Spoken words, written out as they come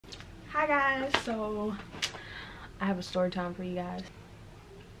Hi guys, so I have a story time for you guys.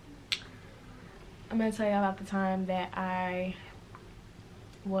 I'm gonna tell you about the time that I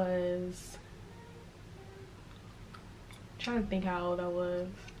was trying to think how old I was.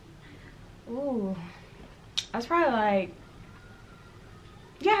 Ooh, I was probably like,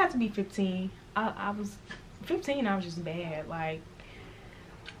 yeah, I had to be 15. I was 15. I was just bad, like,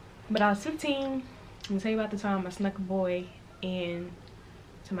 but I was 15. I'm gonna tell you about the time I snuck a boy in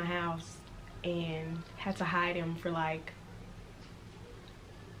to my house and had to hide him for like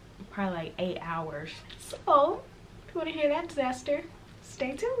probably like 8 hours. So if you want to hear that disaster,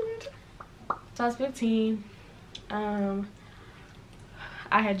 stay tuned. So I was 15. I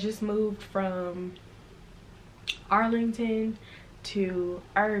had just moved from Arlington to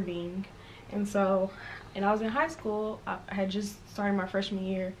Irving, and I was in high school. I had just started my freshman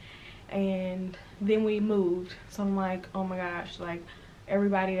year, and then we moved. So I'm like, oh my gosh, like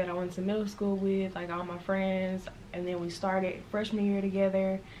everybody that I went to middle school with, like all my friends, and then we started freshman year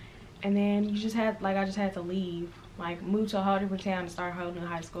together, and then I just had to leave, like move to a whole different town and start holding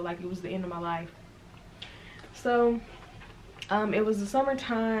high school. Like it was the end of my life. So it was the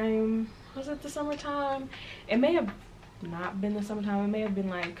summertime. Was it the summertime? It may have not been the summertime. It may have been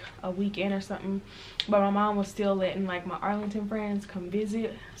like a weekend or something, but my mom was still letting like my Arlington friends come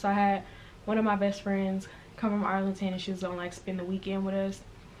visit. So I had one of my best friends come from Arlington, and she was gonna like spend the weekend with us.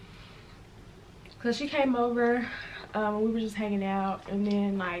 So she came over, we were just hanging out, and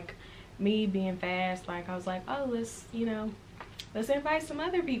then like me being fast, like I was like, oh, let's invite some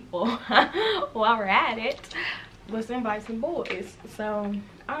other people while we're at it. Let's invite some boys. So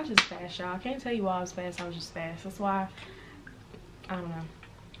I was just fast, y'all. I can't tell you why I was fast. I was just fast. That's why, I don't know.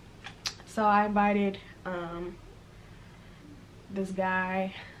 So I invited this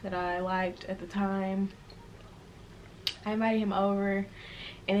guy that I liked at the time. I invited him over,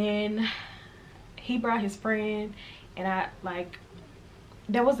 and then he brought his friend, and that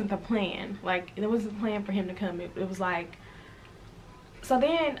wasn't the plan. Like, it wasn't the plan for him to come. It was like, so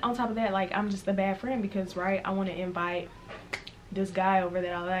then on top of that, like, I'm just a bad friend because, right, I want to invite this guy over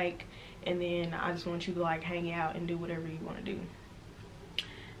that I like, and then I just want you to like hang out and do whatever you want to do.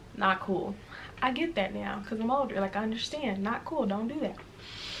 Not cool. I get that now because I'm older. Like, I understand. Not cool. Don't do that.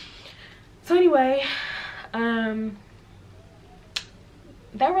 So anyway,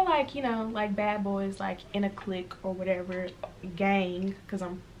 they were like, you know, like bad boys, like in a clique or whatever, gang, because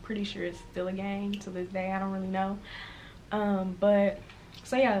I'm pretty sure it's still a gang to this day. I don't really know. But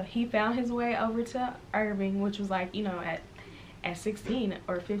so yeah, he found his way over to Irving, which was like, you know, at 16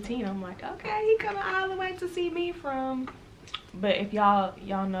 or 15, I'm like, okay, he coming all the way to see me from. But if y'all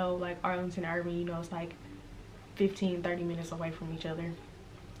know like Arlington, Irving, you know, it's like 15-30 minutes away from each other,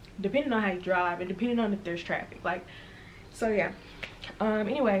 depending on how you drive and depending on if there's traffic. Like, so yeah.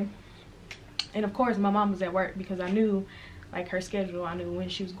 Anyway, and of course my mom was at work because I knew like her schedule. I knew when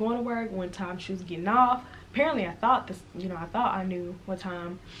she was going to work, when time she was getting off. Apparently I thought this, you know, I thought I knew what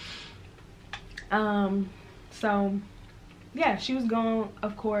time. So yeah, she was gone,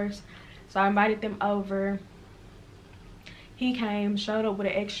 of course. So I invited them over. He came, showed up with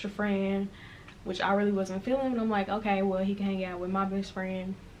an extra friend, which I really wasn't feeling, but I'm like, okay, well, he can hang out with my best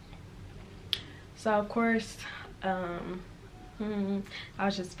friend. So of course, I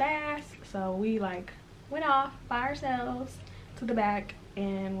was just fast, so we like went off by ourselves to the back,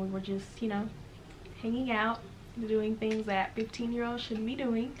 and we were just, you know, hanging out, doing things that 15-year-olds shouldn't be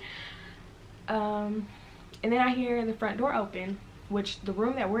doing. And then I hear the front door open, which the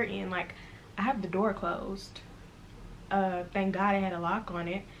room that we're in, like, I have the door closed. Thank God it had a lock on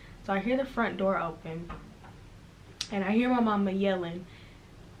it. So I hear the front door open, and I hear my mama yelling,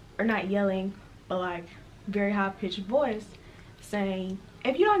 or not yelling, but like very high-pitched voice saying,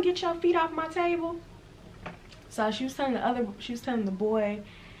 if you don't get your feet off my table. So she was telling the boy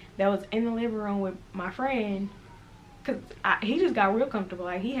that was in the living room with my friend, because he just got real comfortable.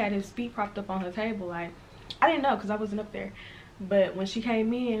 Like, he had his feet propped up on her table. Like, I didn't know because I wasn't up there, but when she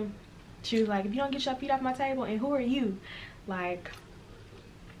came in, she was like, if you don't get your feet off my table, and who are you? Like,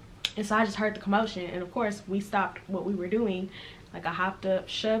 and so I just heard the commotion, and of course we stopped what we were doing. Like, I hopped up,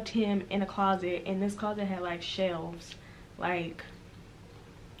 shoved him in a closet, and this closet had like shelves. Like,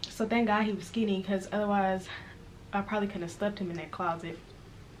 so thank God he was skinny, because otherwise I probably couldn't have stuffed him in that closet.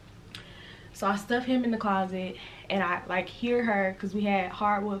 So I stuffed him in the closet, and I like hear her, because we had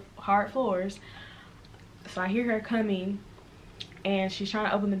hard floors. So I hear her coming, and she's trying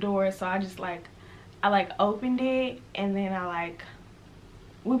to open the door. So I just like, I opened it, and then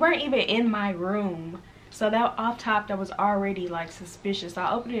we weren't even in my room. So that off top, that was already like suspicious. So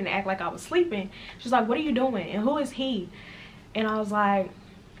I opened it and act like I was sleeping. She's like, what are you doing? And who is he? And I was like,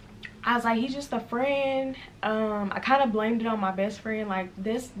 I was like, he's just a friend. I kind of blamed it on my best friend, like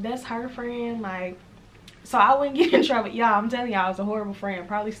that's her friend, like, so I wouldn't get in trouble. Y'all, I'm telling y'all, I was a horrible friend,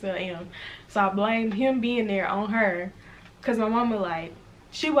 probably still am. So I blamed him being there on her, because my mama, like,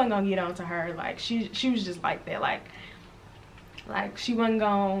 she wasn't gonna get on to her. Like, she was just like that. Like she wasn't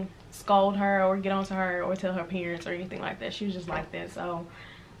gonna scold her or get on to her or tell her parents or anything like that. She was just like that. So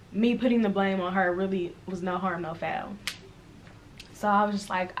me putting the blame on her really was no harm, no foul. So I was just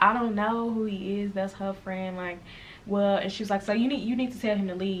like, I don't know who he is. That's her friend. Like, well, and she was like, so you need to tell him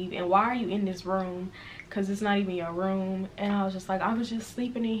to leave. And why are you in this room? Because it's not even your room. And I was just like, I was just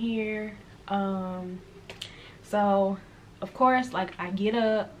sleeping in here. So of course, like, I get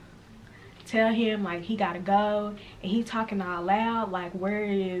up, tell him like he gotta go, and he talking all loud like, where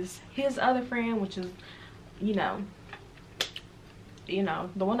is his other friend, which is, you know,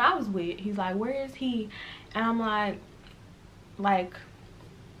 the one I was with. He's like, where is he? And I'm like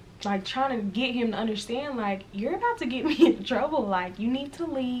trying to get him to understand, like, you're about to get me in trouble. Like, you need to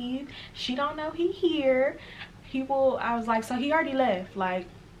leave. She don't know he here. I was like, so he already left. Like,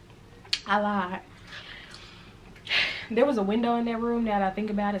 I lied. There was a window in that room now that I think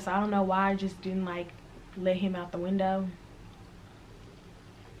about it, so I don't know why I just didn't like let him out the window.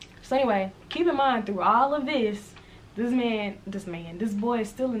 So anyway, keep in mind, through all of this, this boy is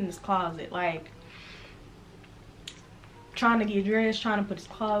still in this closet, like, trying to get dressed, trying to put his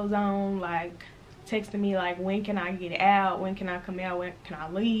clothes on, like, texting me like, when can I get out, when can I come out, when can I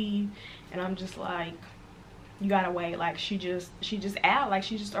leave? And I'm just like, you gotta wait. Like, she just out, like,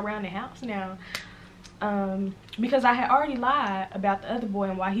 she's just around the house now. Because I had already lied about the other boy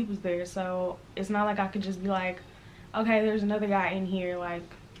and why he was there, so it's not like I could just be like, okay, there's another guy in here, like,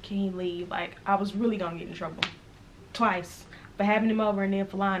 can he leave? Like, I was really gonna get in trouble twice for having him over and then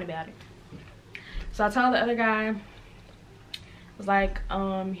for lying about it. So I told the other guy, I was like,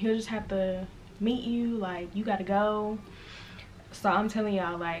 he'll just have to meet you, like, you gotta go. So I'm telling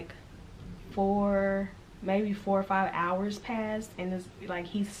y'all, like, maybe 4 or 5 hours passed, and this, like,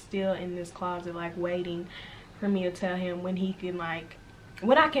 he's still in this closet, like, waiting for me to tell him when he can, like,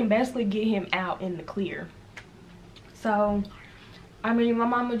 when I can basically get him out in the clear. So I mean, my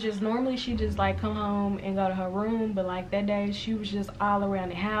mama just normally she just like come home and go to her room, but like that day she was just all around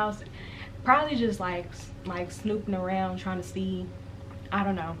the house, probably just like snooping around trying to see, I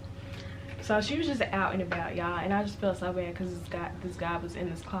don't know. So she was just out and about, y'all, and I just felt so bad because this guy was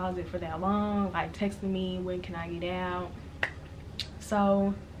in this closet for that long, like texting me, when can I get out?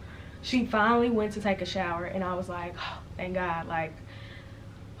 So she finally went to take a shower, and I was like, oh, thank God, like,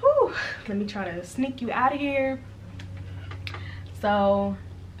 whew, let me try to sneak you out of here. So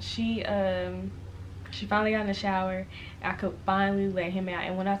she finally got in the shower. I could finally let him out,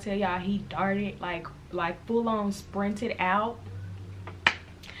 and when I tell y'all, he darted like full on sprinted out.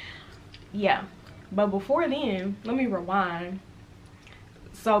 Yeah, but before then, let me rewind.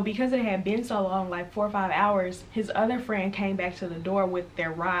 So because it had been so long, like 4 or 5 hours, his other friend came back to the door with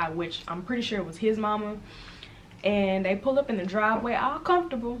their ride, which I'm pretty sure was his mama. And they pulled up in the driveway, all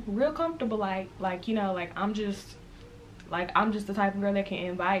comfortable, real comfortable, like you know, like I'm just the type of girl that can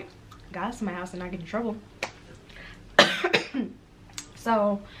invite guys to my house and not get in trouble.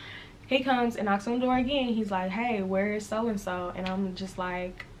 So he comes and knocks on the door again. He's like, hey, where is so and so? And I'm just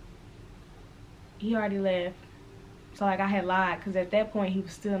like, he already left. So like I had lied, because at that point he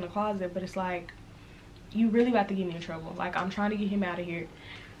was still in the closet, but it's like, you really about to get me in trouble. Like, I'm trying to get him out of here.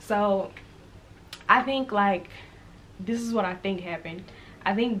 So I think, like, this is what I think happened.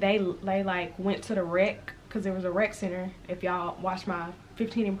 I think they like went to the rec, because there was a rec center. If y'all watched my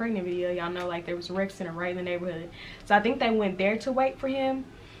 15 and pregnant video, y'all know like there was a rec center right in the neighborhood. So I think they went there to wait for him,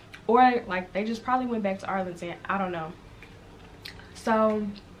 or like they just probably went back to Arlington. I don't know. So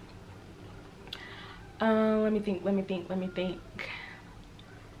let me think.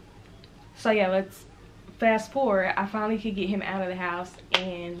 So yeah, let's fast forward. I finally could get him out of the house,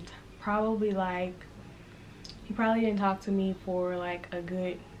 and probably like, he probably didn't talk to me for like a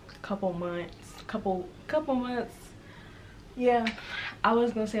good couple months. Yeah, I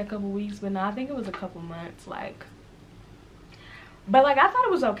was gonna say a couple weeks, but no, I think it was a couple months. Like, but like I thought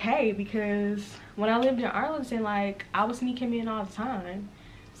it was okay, because when I lived in Arlington, like I would sneak him in all the time.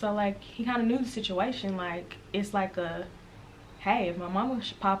 So like he kind of knew the situation. Like, it's like a, hey, if my mama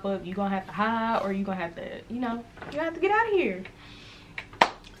should pop up, you gonna have to hide, or you gonna have to, you know, you have to get out of here.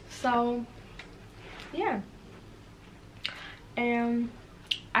 So yeah, and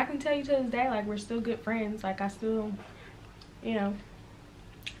I can tell you to this day, like, we're still good friends. Like, I still, you know,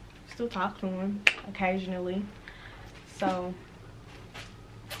 still talk to him occasionally. So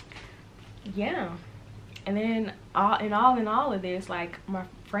yeah, And then in all of this, like my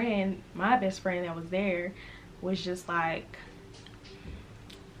best friend that was there was just like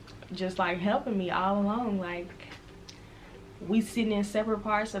helping me all along. Like we sitting in separate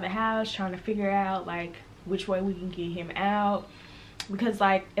parts of the house trying to figure out like which way we can get him out, because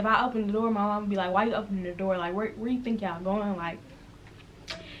like if I open the door, my mom would be like, why you opening the door, like where you think y'all going? Like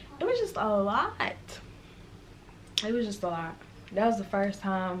it was just a lot. It was just a lot. That was the first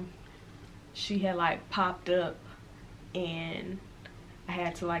time she had like popped up and I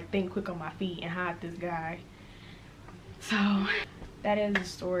had to like think quick on my feet and hide this guy. So that is the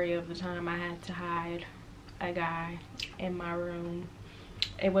story of the time I had to hide a guy in my room.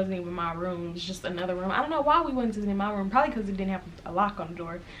 It wasn't even my room, it was just another room. I don't know why we went to it in my room, probably because it didn't have a lock on the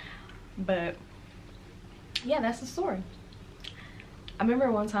door. But yeah, that's the story. I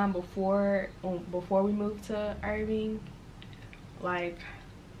remember one time before we moved to Irving, like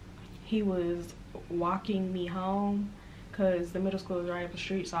he was walking me home because the middle school is right up the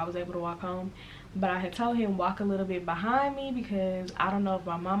street, so I was able to walk home. But I had told him walk a little bit behind me because I don't know if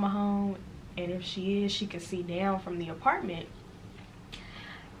my mama home, and if she is, she could see down from the apartment.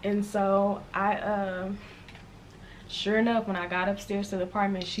 And so I sure enough, when I got upstairs to the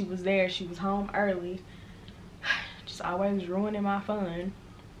apartment, she was there. She was home early, just always ruining my fun.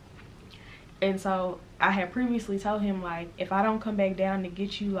 And so I had previously told him, like, if I don't come back down to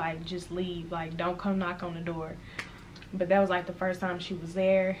get you, like, just leave, like, don't come knock on the door. But that was like the first time she was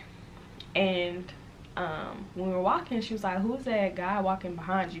there. And when we were walking, she was like, who's that guy walking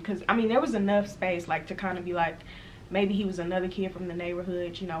behind you? Because I mean, there was enough space like to kind of be like, maybe he was another kid from the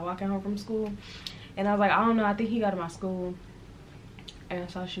neighborhood, you know, walking home from school. And I was like, I don't know, I think he go to my school. And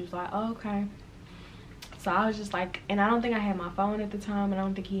so she was like, oh, okay. So I was just like, and I don't think I had my phone at the time, and I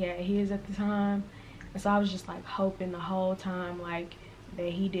don't think he had his at the time. And so I was just like hoping the whole time like that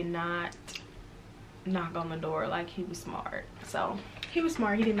he did not knock on the door. Like he was smart. So he was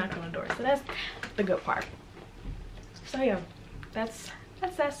smart, he didn't knock on the door. So that's the good part. So yeah, that's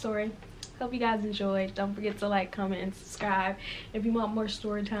that story. Hope you guys enjoyed. Don't forget to like, comment, and subscribe. If you want more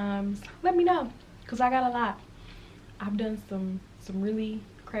story times, let me know, because I got a lot. I've done some really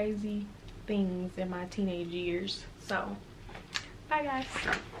crazy things in my teenage years. So bye guys.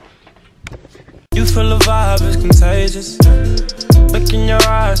 You feel the vibe is contagious. Look in your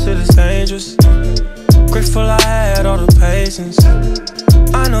eyes, shit is dangerous. Grateful I had all the patience.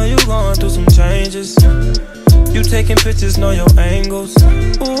 I know you going through some changes. You taking pictures, know your angles.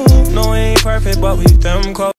 Ooh, no, we ain't perfect, but we them close.